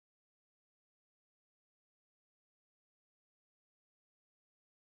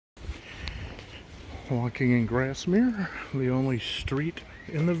Walking in Grassmere, the only street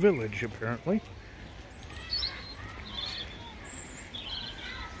in the village apparently.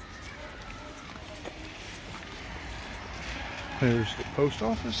 There's the post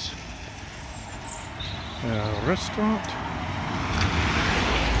office, a restaurant,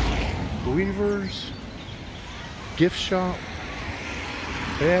 weavers, gift shop.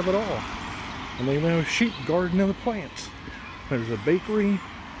 They have it all. And they have a sheep garden of the plants. There's a bakery.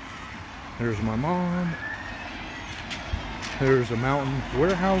 There's my mom. There's a mountain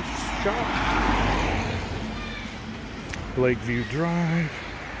warehouse shop. Lakeview Drive.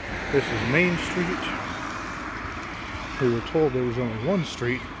 This is Main Street. We were told there was only one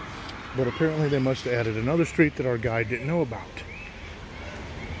street, but apparently they must have added another street that our guide didn't know about.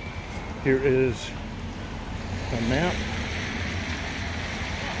 Here is a map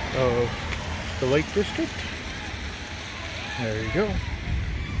of the Lake District. There you go.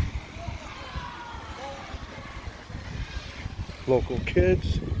 Local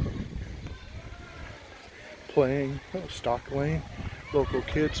kids playing, Stock Lane. Local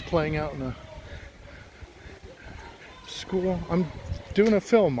kids playing out in the school. I'm doing a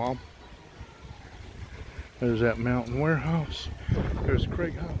film, Mom. There's that mountain warehouse. There's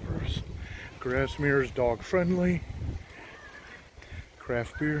Craig Hopper's. Grassmere's dog friendly.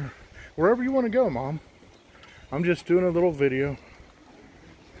 Craft beer. Wherever you want to go, Mom. I'm just doing a little video.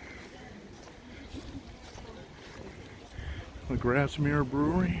 The Grassmere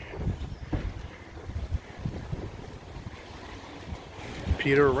Brewery.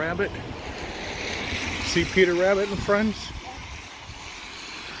 Peter Rabbit. See Peter Rabbit and friends?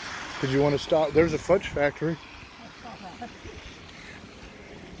 Did you want to stop? There's a fudge factory.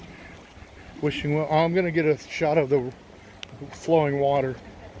 Wishing well. Oh, I'm going to get a shot of the flowing water.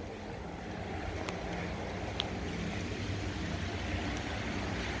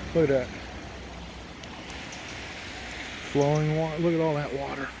 Look at that. Flowing water. Look at all that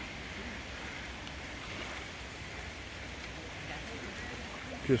water.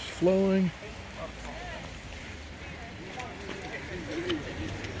 Just flowing.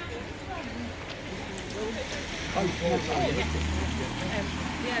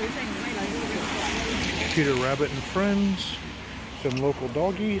 Peter Rabbit and friends. Some local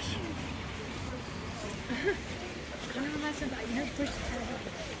doggies.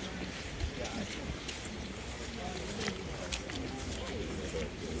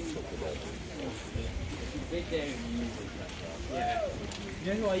 Yeah.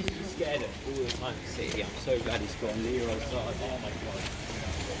 You know who I used to be scared of all the time at City? I'm so glad he's gone. Leroy started. Oh my god.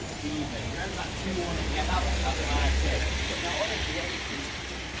 Remember that 2-1? Yeah, that was the man I said. Now honestly,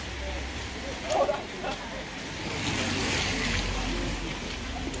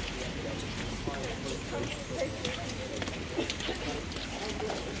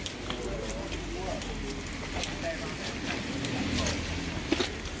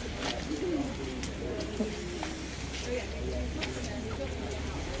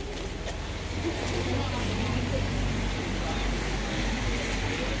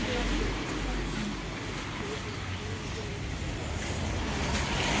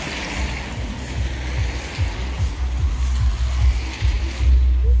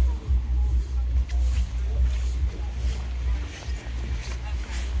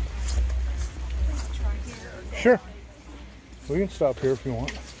 Sure. We can stop here if you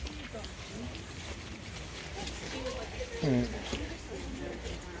want. Right.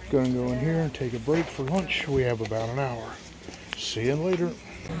 Gonna go in here and take a break for lunch. We have about an hour. See you later.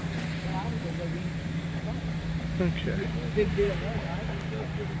 Okay.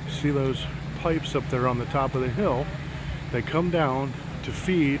 See those pipes up there on the top of the hill? They come down to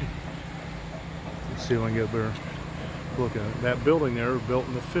feed. Let's see if I can get there. Look at it. That building there, built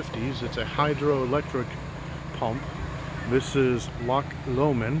in the 50s. It's a hydroelectric pump. This is Loch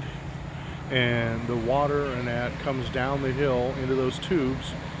Lomond, and the water and that comes down the hill into those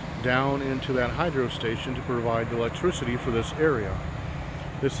tubes down into that hydro station to provide electricity for this area.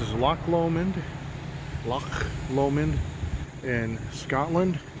 This is Loch Lomond in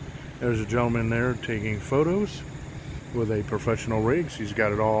Scotland. There's a gentleman there taking photos with a professional rig. He's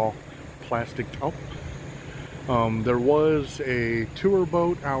got it all plasticed up. There was a tour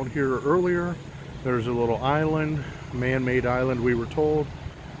boat out here earlier. There's a little island, man-made island, we were told.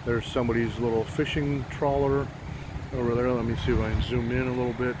 There's somebody's little fishing trawler over there. Let me see if I can zoom in a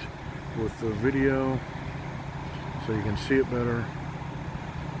little bit with the video so you can see it better.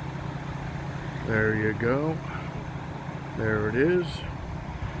 There you go. There it is.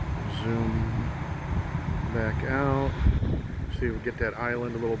 Zoom back out. See if we get that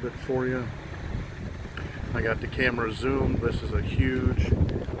island a little bit for you. I got the camera zoomed. This is a huge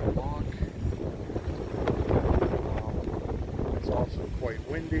lock. quite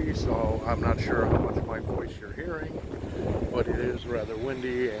windy, so I'm not sure how much of my voice you're hearing, but it is rather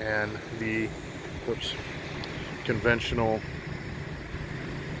windy, and the conventional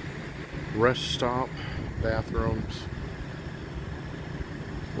rest stop bathrooms,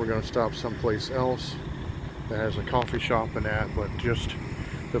 we're going to stop someplace else that has a coffee shop and that, but just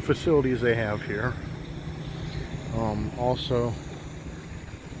the facilities they have here. Also,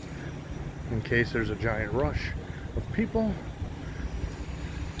 in case there's a giant rush of people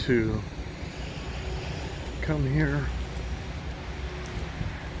to come here.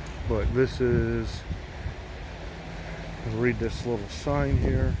 But this is, read this little sign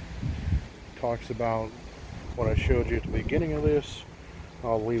here, talks about what I showed you at the beginning of this.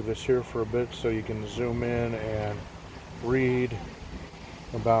 I'll leave this here for a bit so you can zoom in and read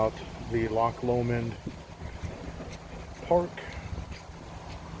about the Loch Lomond Park.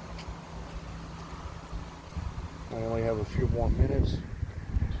 I only have a few more minutes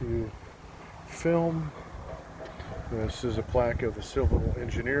to film. This is a plaque of the civil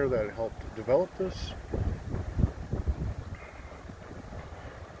engineer that helped develop this.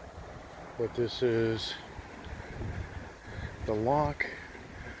 But this is the loch.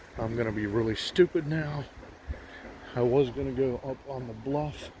 I'm gonna be really stupid now. I was gonna go up on the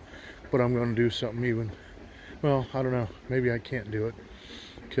bluff, but I'm gonna do something even, well, I don't know, maybe I can't do it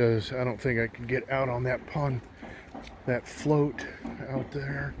because I don't think I can get out on that pond, that float out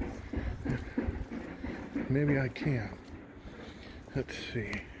there. Maybe I can. Let's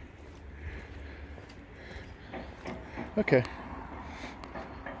see. Okay.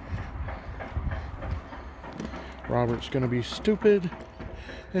 Robert's gonna be stupid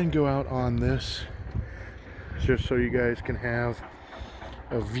and go out on this just so you guys can have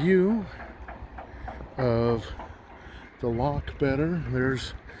a view of the loch better.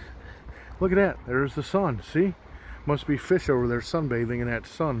 There's, look at that, there's the sun. See, must be fish over there sunbathing in that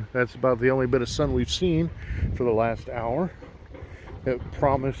sun. That's about the only bit of sun we've seen for the last hour. It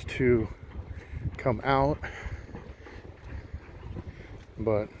promised to come out,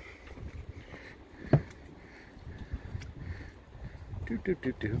 but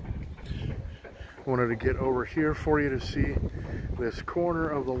wanted to get over here for you to see this corner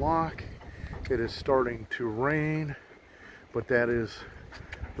of the loch. It is starting to rain, but that is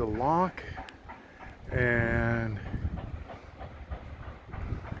the loch, and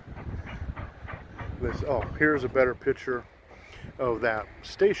this, oh, here's a better picture of that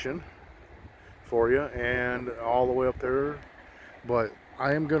station for you, and all the way up there. But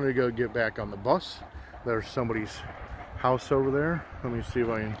I am going to go get back on the bus. There's somebody's house over there. Let me see if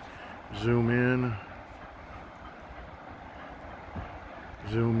I can zoom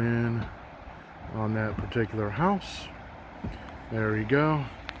in on that particular house. There you go.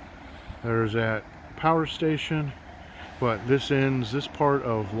 There's that power station. But this ends this part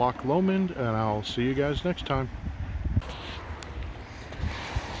of Loch Lomond, and I'll see you guys next time.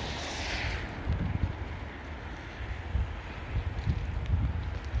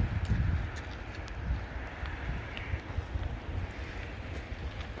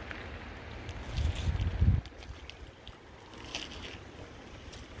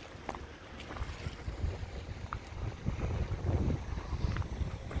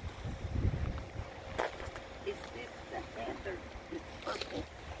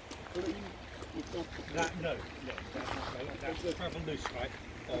 No, that's the travel loose, right?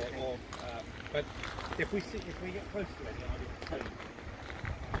 But if we get close to it, then I'll tell you.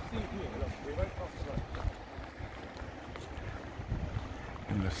 See here, look, we're right across the road.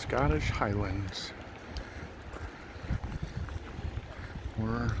 In the Scottish Highlands,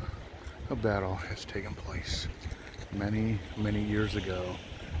 where a battle has taken place many, many years ago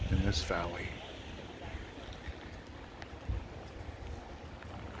in this valley.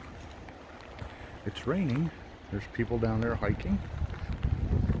 It's raining. There's people down there hiking.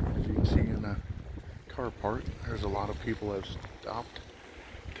 As you can see in the car park, there's a lot of people that have stopped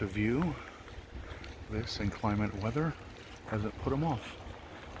to view this, and climate weather hasn't put them off.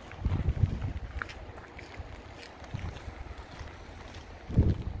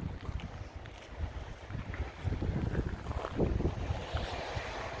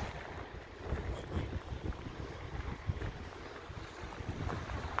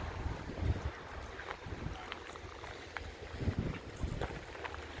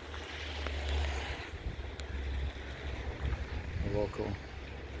 Local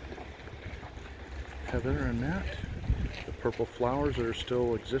heather and that, the purple flowers that are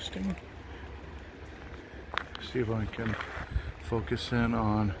still existing. See if I can focus in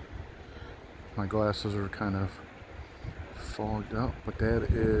on, my glasses are kind of fogged up, but that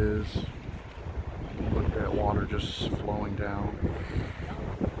is what that that water just flowing down.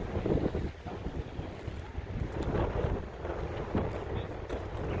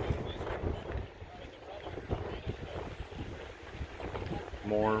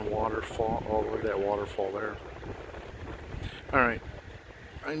 More waterfall. Oh, look at that waterfall there. Alright,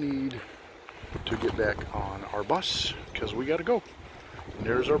 I need to get back on our bus because we gotta go. And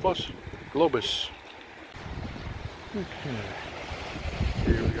there's our bus, Globus. Okay,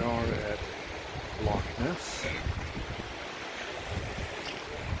 here we are at Loch Ness.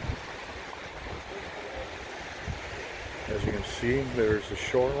 As you can see, there's the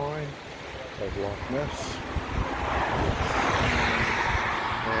shoreline of Loch Ness.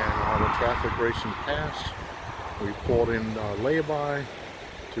 And while the traffic racing past, we pulled in lay-by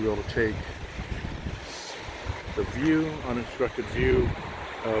to be able to take the view, unobstructed view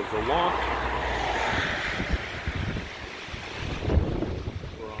of the loch.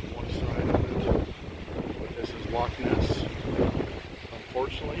 We're on one side of it, but this is Loch Ness.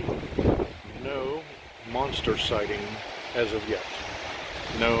 Unfortunately, no monster sighting as of yet.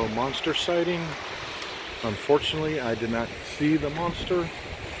 No monster sighting. Unfortunately, I did not see the monster,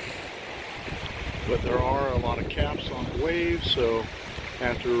 but there are a lot of caps on the waves, so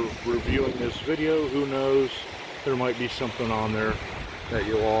after reviewing this video, who knows, there might be something on there that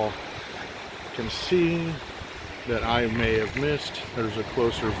you all can see that I may have missed. There's a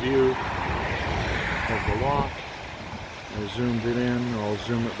closer view of the loch. I zoomed it in, I'll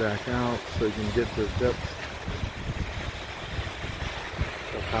zoom it back out so you can get the depth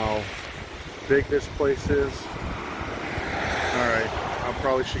of how big this place is. Alright, I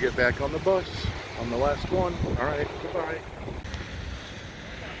probably should get back on the bus. I'm the last one. Alright, goodbye.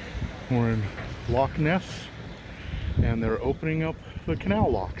 We're in Loch Ness, and they're opening up the canal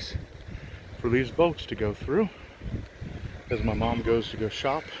locks for these boats to go through as my mom goes to go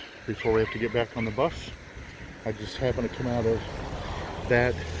shop before we have to get back on the bus. I just happened to come out of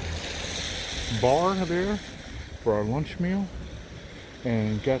that bar there for our lunch meal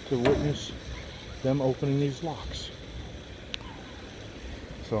and got to witness them opening these locks.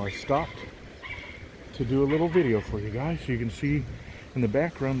 So I stopped to do a little video for you guys. You can see in the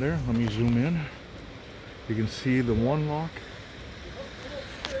background there, let me zoom in. You can see the one lock.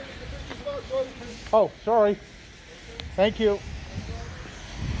 Oh, sorry. Thank you.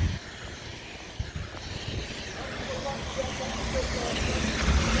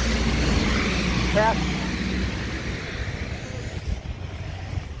 Cat.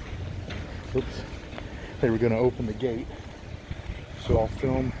 Oops. They were going to open the gate, so I'll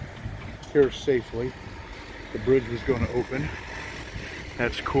film here safely. The bridge was going to open.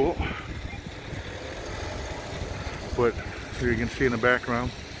 That's cool. But here you can see in the background,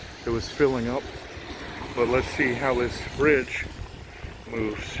 it was filling up. But let's see how this bridge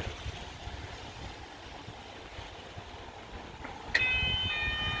moves.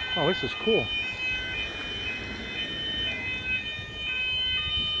 Oh, this is cool.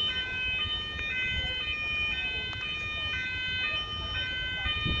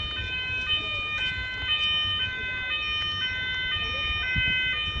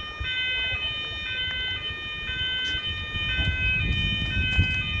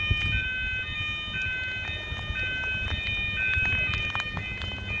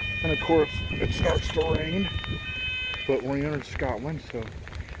 And of course, it starts to rain, but we're in Scotland, so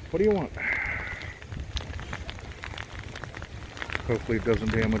what do you want? Hopefully it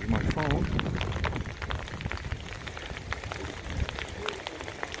doesn't damage my phone.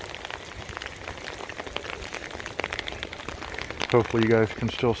 Hopefully you guys can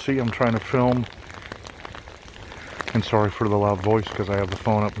still see. I'm trying to film. And sorry for the loud voice because I have the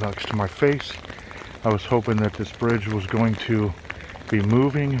phone up next to my face. I was hoping that this bridge was going to be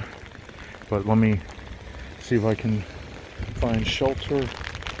moving, but let me see if I can find shelter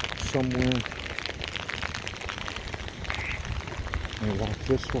somewhere. Let me walk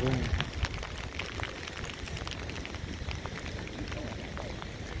this way.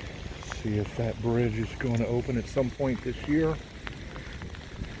 See if that bridge is going to open at some point this year.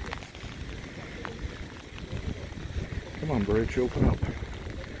 Come on, bridge, open up.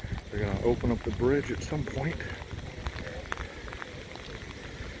 They're going to open up the bridge at some point.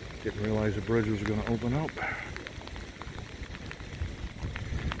 Didn't realize the bridge was going to open up.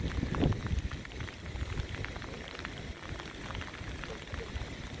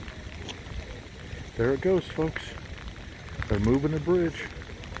 There it goes, folks. They're moving the bridge.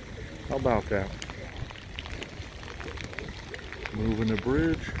 How about that? Moving the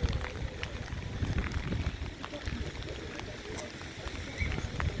bridge.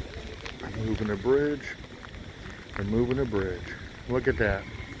 Moving the bridge. They're moving the bridge. Look at that.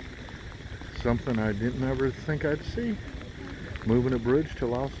 Something I didn't ever think I'd see. Moving a bridge to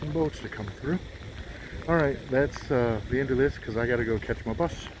allow some boats to come through. Alright, that's the end of this because I gotta go catch my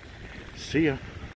bus. See ya.